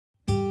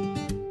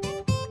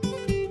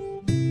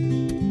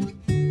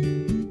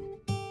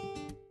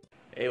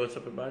what's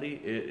up everybody?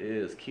 It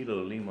is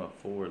Kilo Lima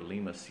 4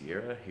 Lima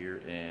Sierra here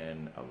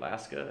in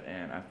Alaska,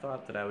 and I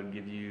thought that I would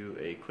give you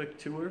a quick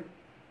tour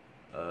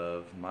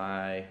of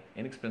my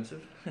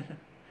inexpensive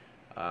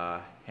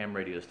ham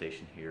radio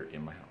station here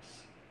in my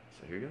house.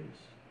 So here goes.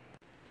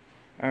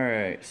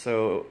 Alright,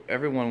 so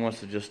everyone wants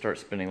to just start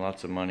spending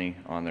lots of money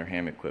on their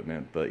ham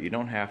equipment, but you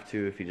don't have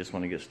to if you just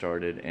want to get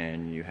started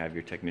and you have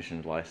your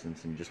technician's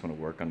license and you just want to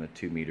work on the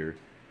 2 meter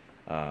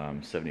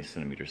 70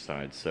 centimeter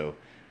side. So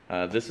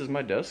this is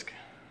my desk,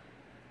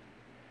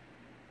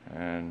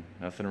 and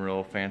nothing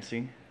real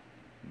fancy,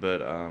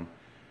 but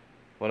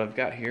what I've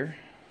got here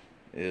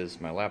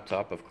is my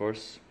laptop, of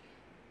course,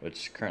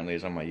 which currently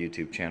is on my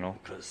YouTube channel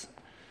because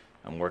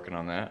I'm working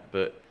on that.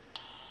 But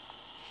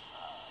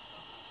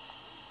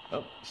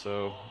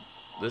so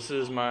this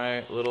is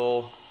my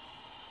little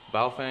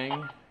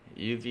Baofeng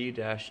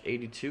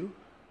UV-82,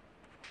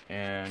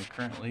 and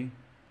currently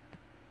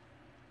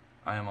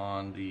I am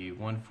on the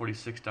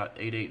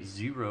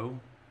 146.880,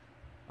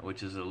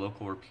 which is a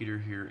local repeater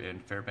here in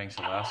Fairbanks,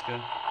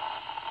 Alaska.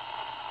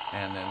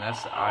 And then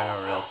that's the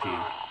IRLP.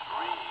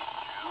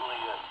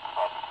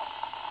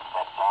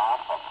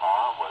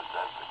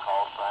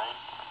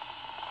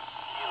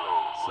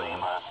 So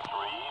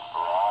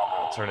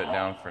I'll turn it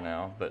down for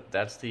now, but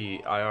that's the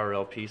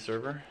IRLP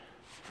server.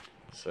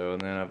 So,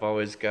 and then I've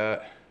always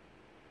got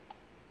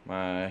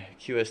my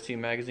QST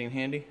magazine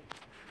handy,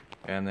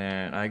 and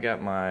then I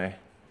got my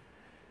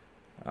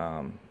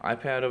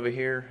iPad over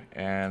here,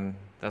 and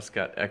that's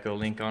got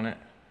Echolink on it,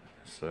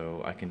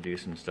 so I can do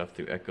some stuff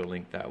through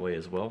Echolink that way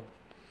as well.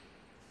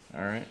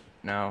 Alright,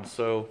 now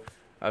so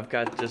I've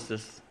got just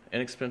this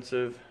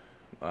inexpensive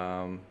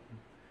hand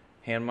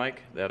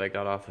mic that I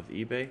got off of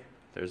eBay.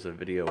 There's a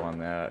video on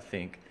that, I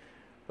think,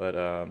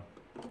 but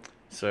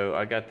so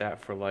I got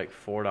that for like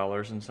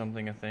 $4 and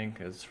something, I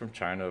think. It's from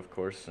China, of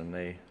course, and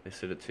they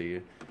send it to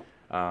you.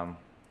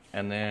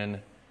 And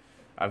then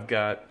I've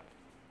got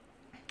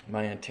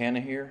my antenna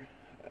here.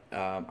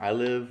 I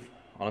live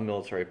on a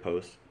military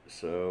post,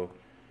 so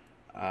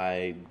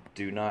I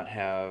do not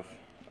have,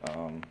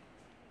 or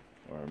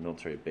a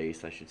military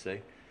base I should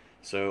say,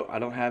 so I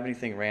don't have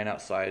anything ran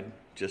outside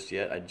just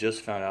yet. I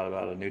just found out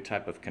about a new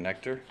type of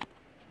connector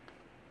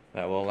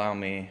that will allow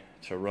me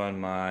to run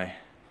my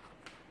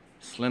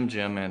Slim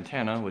JIM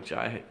antenna, which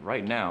I,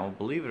 right now,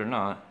 believe it or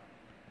not,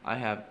 I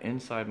have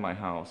inside my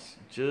house,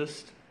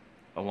 just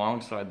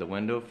alongside the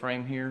window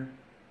frame here,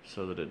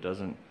 so that it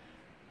doesn't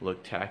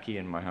look tacky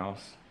in my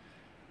house.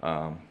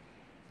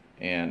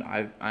 And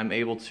I'm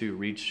able to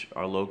reach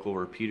our local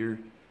repeater,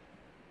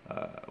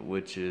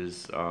 which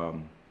is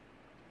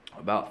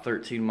about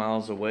 13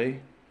 miles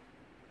away.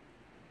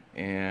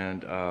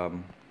 And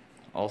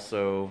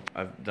also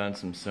I've done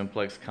some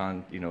simplex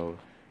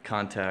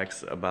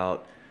contacts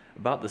about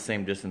the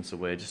same distance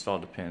away. It just all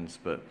depends.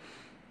 But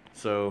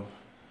so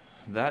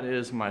that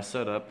is my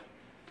setup.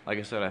 Like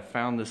I said, I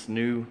found this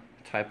new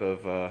type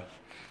of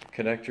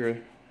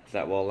connector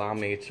that will allow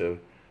me to,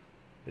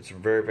 it's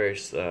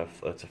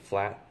a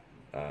flat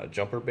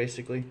jumper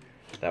basically,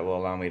 that will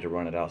allow me to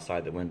run it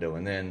outside the window.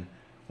 And then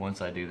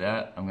once I do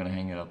that, I'm going to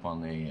hang it up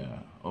on the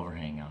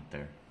overhang out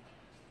there.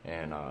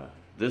 And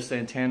this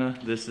antenna,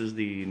 this is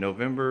the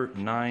November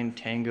 9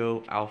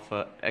 Tango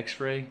Alpha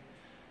X-ray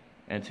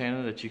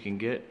antenna that you can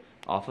get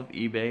off of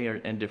eBay or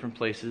in different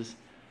places.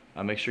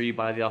 Make sure you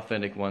buy the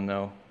authentic one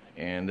though,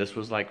 and this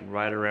was like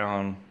right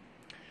around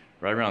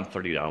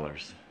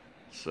 $30.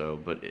 So,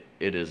 but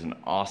it is an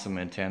awesome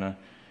antenna,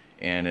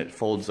 and it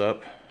folds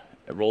up,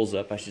 it rolls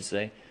up I should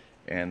say.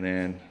 And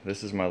then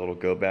this is my little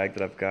go bag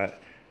that I've got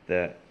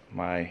that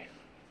my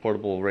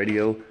portable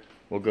radio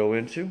will go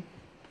into.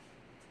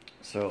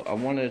 So I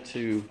wanted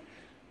to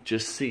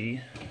just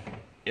see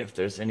if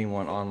there's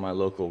anyone on my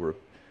local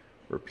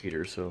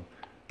repeater. So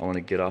I want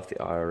to get off the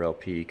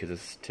IRLP because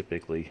it's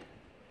typically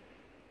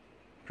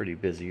pretty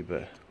busy,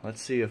 but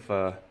let's see if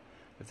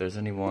there's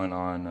anyone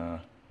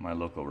on my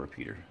local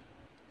repeater.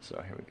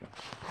 So here we go.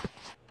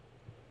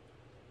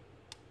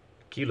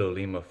 Kilo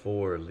Lima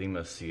 4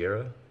 Lima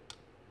Sierra.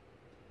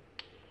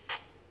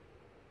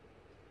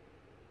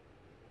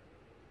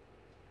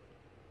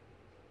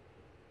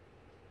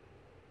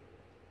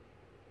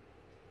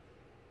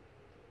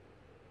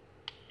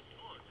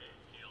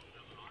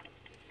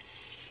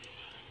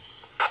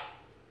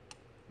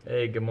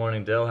 Hey, good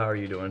morning, Dell. How are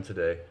you doing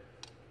today? Good.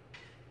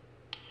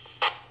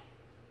 I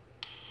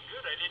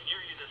didn't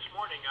hear you this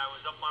morning. I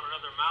was up on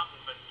another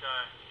mountain, but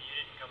you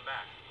didn't come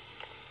back.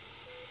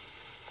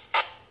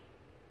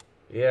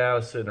 Yeah, I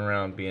was sitting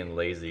around being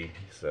lazy,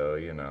 so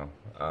you know.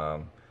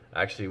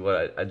 Actually,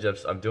 what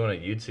I'm doing a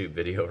YouTube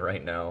video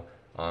right now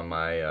on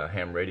my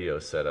ham radio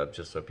setup,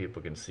 just so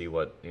people can see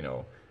what, you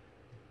know,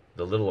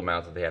 the little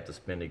amount that they have to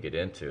spend to get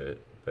into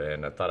it.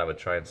 And I thought I would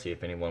try and see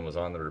if anyone was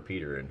on the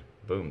repeater, and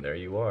boom, there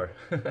you are.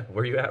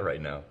 Where are you at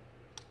right now?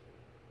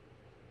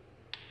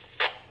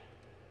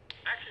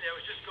 Actually, I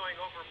was just going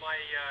over my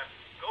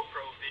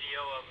GoPro video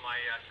of my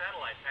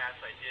satellite pass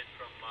I did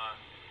from a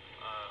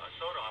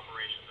soda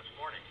operation this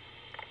morning.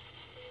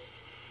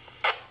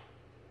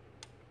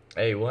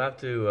 Hey, we'll have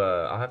to.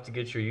 I'll have to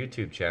get your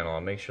YouTube channel. I'll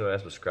make sure I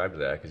subscribe to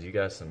that because you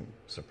got some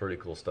pretty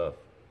cool stuff.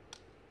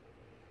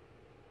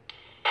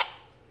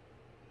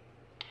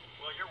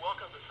 Well, you're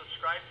welcome to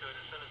subscribe to it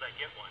as soon as I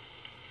get one.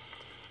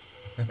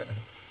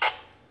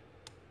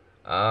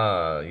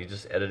 Ah, you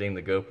just editing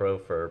the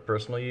GoPro for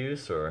personal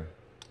use, or?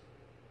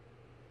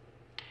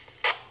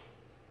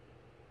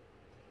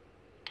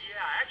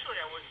 Yeah,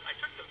 actually, I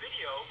took the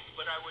video,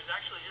 but I was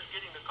actually just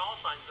getting the call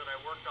signs that I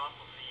worked off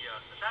of the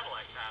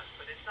satellite pass.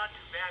 But it's not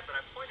too bad. But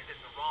I pointed it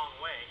the wrong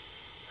way,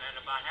 and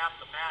about half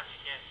the pass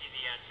you can't see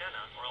the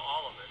antenna or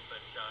all of it.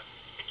 But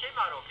it came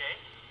out okay.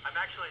 I'm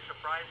actually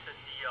surprised at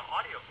the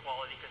audio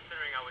quality,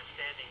 considering I was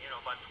standing,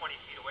 about 20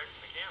 feet away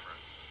from the camera.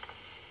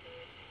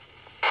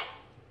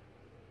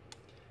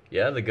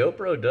 Yeah, the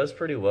GoPro does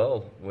pretty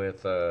well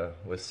with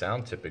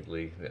sound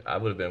typically. I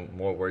would have been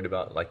more worried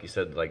about, like you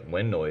said, like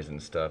wind noise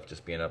and stuff,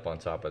 just being up on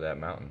top of that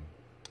mountain.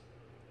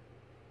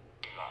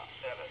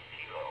 7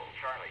 Kilo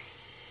Charlie.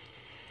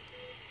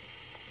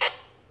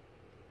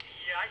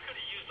 Yeah, I could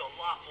have used a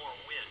lot more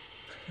wind.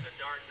 The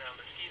darn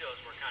mosquitoes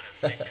were kind of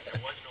thick and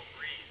there was no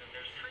breeze. And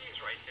there's trees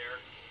right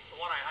there. The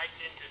one I hiked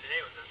into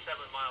today was a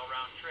 7-mile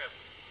round trip,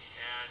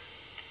 and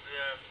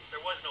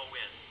there was no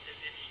wind.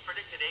 It's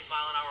predicted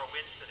 8-mile-an-hour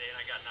winds today,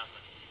 and I got nothing.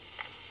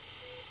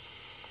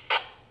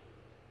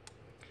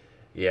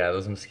 Yeah,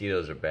 those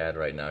mosquitoes are bad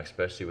right now,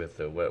 especially with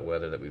the wet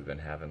weather that we've been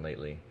having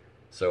lately.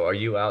 So are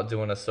you out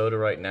doing a soda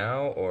right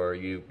now, or are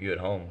you at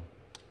home?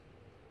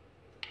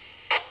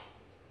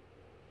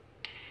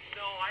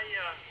 No, I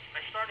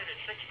started at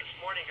 6 this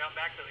morning, got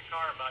back to the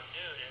car about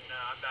noon, and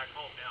I'm back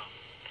home now.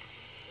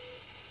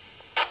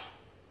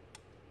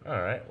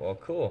 All right, well,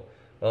 cool.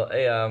 Well,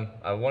 hey,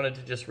 I wanted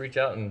to just reach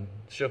out and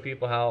show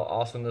people how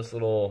awesome this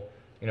little,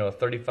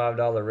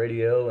 $35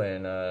 radio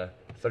and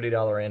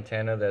 $30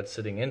 antenna that's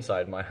sitting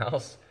inside my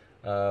house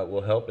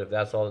will help if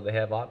that's all that they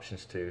have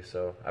options to.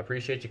 So I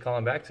appreciate you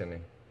calling back to me.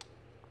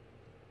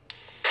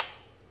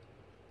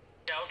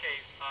 Yeah, okay.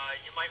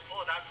 You might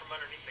pull it out from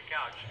underneath the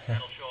couch.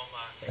 That'll show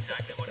them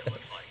exactly what it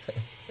looks like.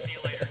 See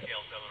you later,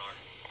 Kale 7R.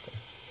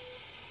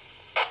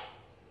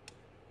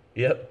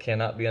 Yep,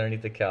 cannot be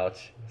underneath the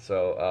couch.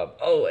 So,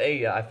 oh,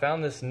 hey, I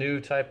found this new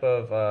type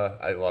of,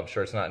 well, I'm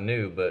sure it's not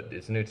new, but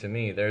it's new to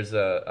me. There's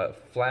a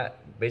flat,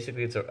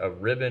 basically it's a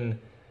ribbon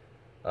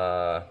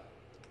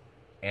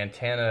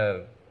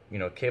antenna,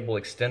 cable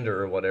extender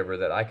or whatever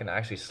that I can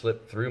actually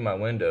slip through my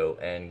window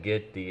and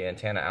get the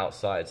antenna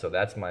outside. So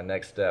that's my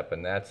next step,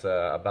 and that's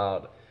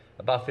about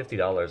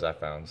 $50 I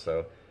found.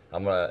 So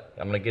I'm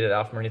gonna get it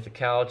out from underneath the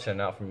couch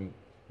and out from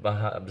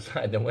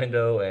beside the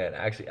window and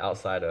actually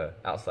outside.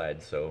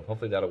 So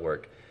hopefully that'll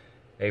work.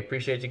 Hey,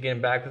 appreciate you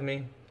getting back with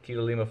me.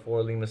 Kilo Lima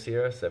 4 Lima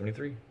Sierra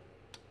 73.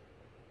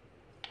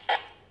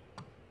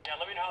 Yeah,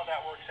 let me know how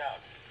that works out.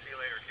 See you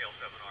later, Kale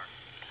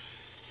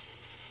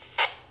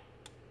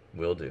 7R.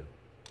 Will do.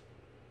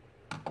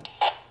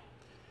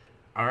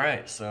 All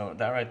right, so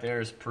that right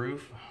there is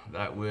proof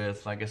that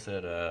with, like I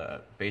said,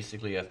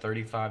 basically a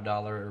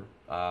 $35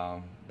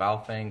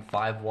 Baofeng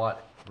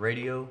 5-watt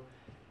radio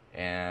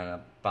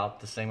and about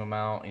the same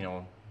amount,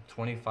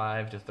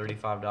 $25 to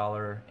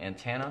 $35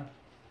 antenna,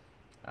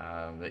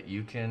 that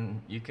you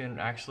can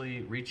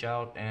actually reach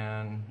out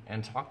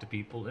and talk to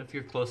people if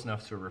you're close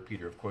enough to a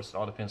repeater. Of course, it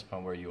all depends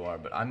upon where you are,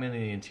 but I'm in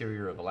the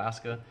interior of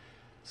Alaska,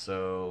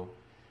 so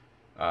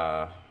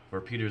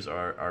repeaters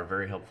are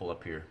very helpful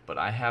up here. But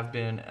I have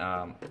been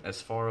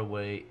as far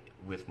away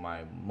with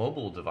my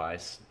mobile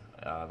device,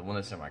 the one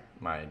that's in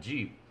my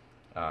Jeep,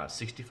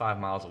 65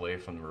 miles away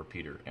from the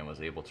repeater, and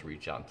was able to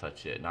reach out and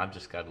touch it. And I've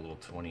just got a little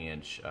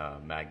 20-inch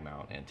mag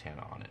mount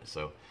antenna on it.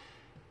 So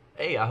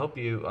hey, I hope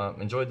you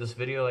enjoyed this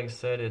video. Like I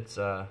said, it's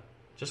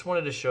just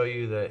wanted to show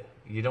you that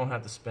you don't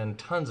have to spend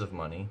tons of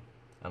money,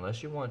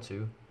 unless you want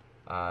to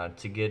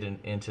get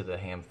into the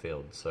ham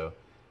field. So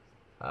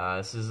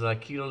this is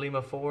Kilo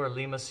Lima 4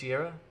 Lima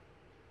Sierra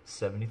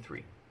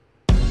 73.